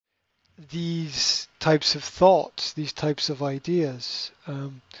these types of thoughts, these types of ideas,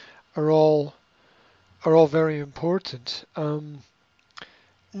 are all are all very important.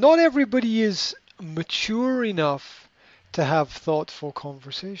 Not everybody is mature enough to have thoughtful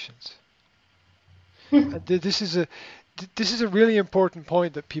conversations. And this is a really important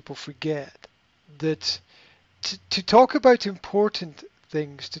point that people forget. That to talk about important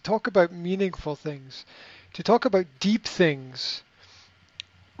things, to talk about meaningful things, to talk about deep things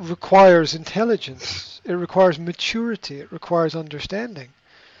requires intelligence. It requires maturity. It requires understanding.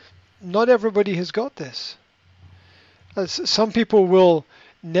 Not everybody has got this. Some people will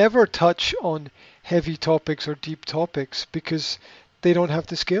never touch on heavy topics or deep topics because they don't have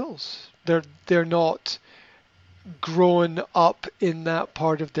the skills. They're not grown up in that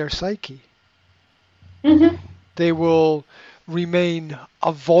part of their psyche. Hmm. They will remain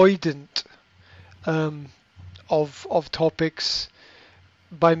avoidant um, of topics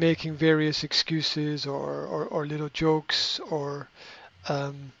by making various excuses or little jokes or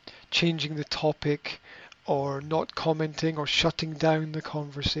um, changing the topic or not commenting or shutting down the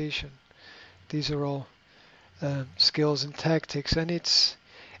conversation. These are all skills and tactics, and it's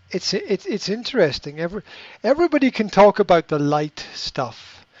interesting. Everybody can talk about the light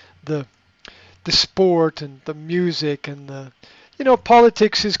stuff, the the sport and the music and the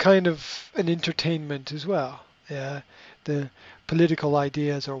politics is kind of an entertainment as well. Yeah, the political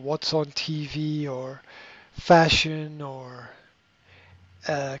ideas or what's on TV or fashion or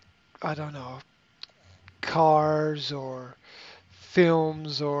uh, I don't know, cars or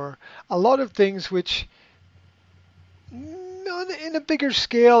films or a lot of things which in a bigger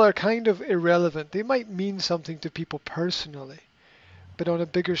scale are kind of irrelevant. They might mean something to people personally, but on a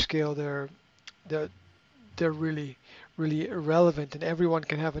bigger scale they're they're really irrelevant, and everyone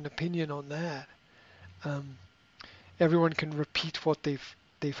can have an opinion on that. Um, Everyone can repeat what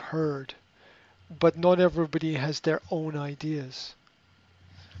they've heard, but not everybody has their own ideas,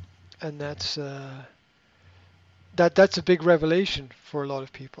 and that's a big revelation for a lot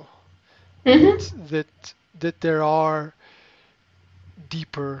of people. Hmm. That that there are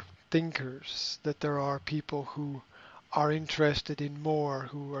deeper thinkers, that there are people who are interested in more,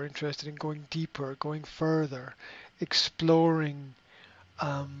 who are interested in going deeper, going further, exploring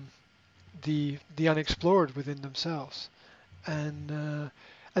um, the unexplored within themselves, and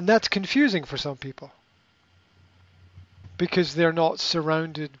that's confusing for some people because they're not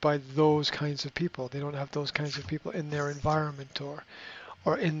surrounded by those kinds of people. They don't have those kinds of people in their environment or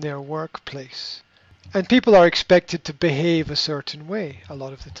in their workplace. And people are expected to behave a certain way a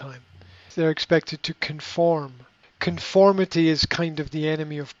lot of the time. They're expected to conform. Conformity is kind of the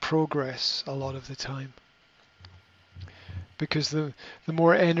enemy of progress a lot of the time because the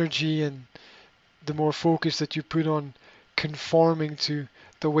more energy and the more focus that you put on conforming to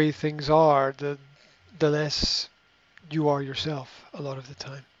the way things are, the less you are yourself a lot of the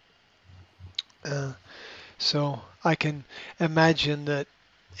time. Uh, so I can imagine that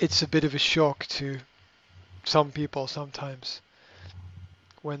it's a bit of a shock to some people sometimes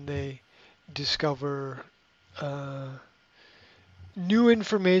when they discover uh, new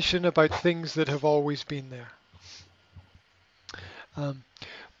information about things that have always been there. Um,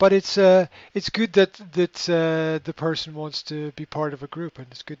 but it's good that the person wants to be part of a group, and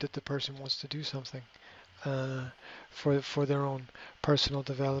it's good that the person wants to do something uh, for their own personal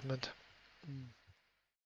development. Mm.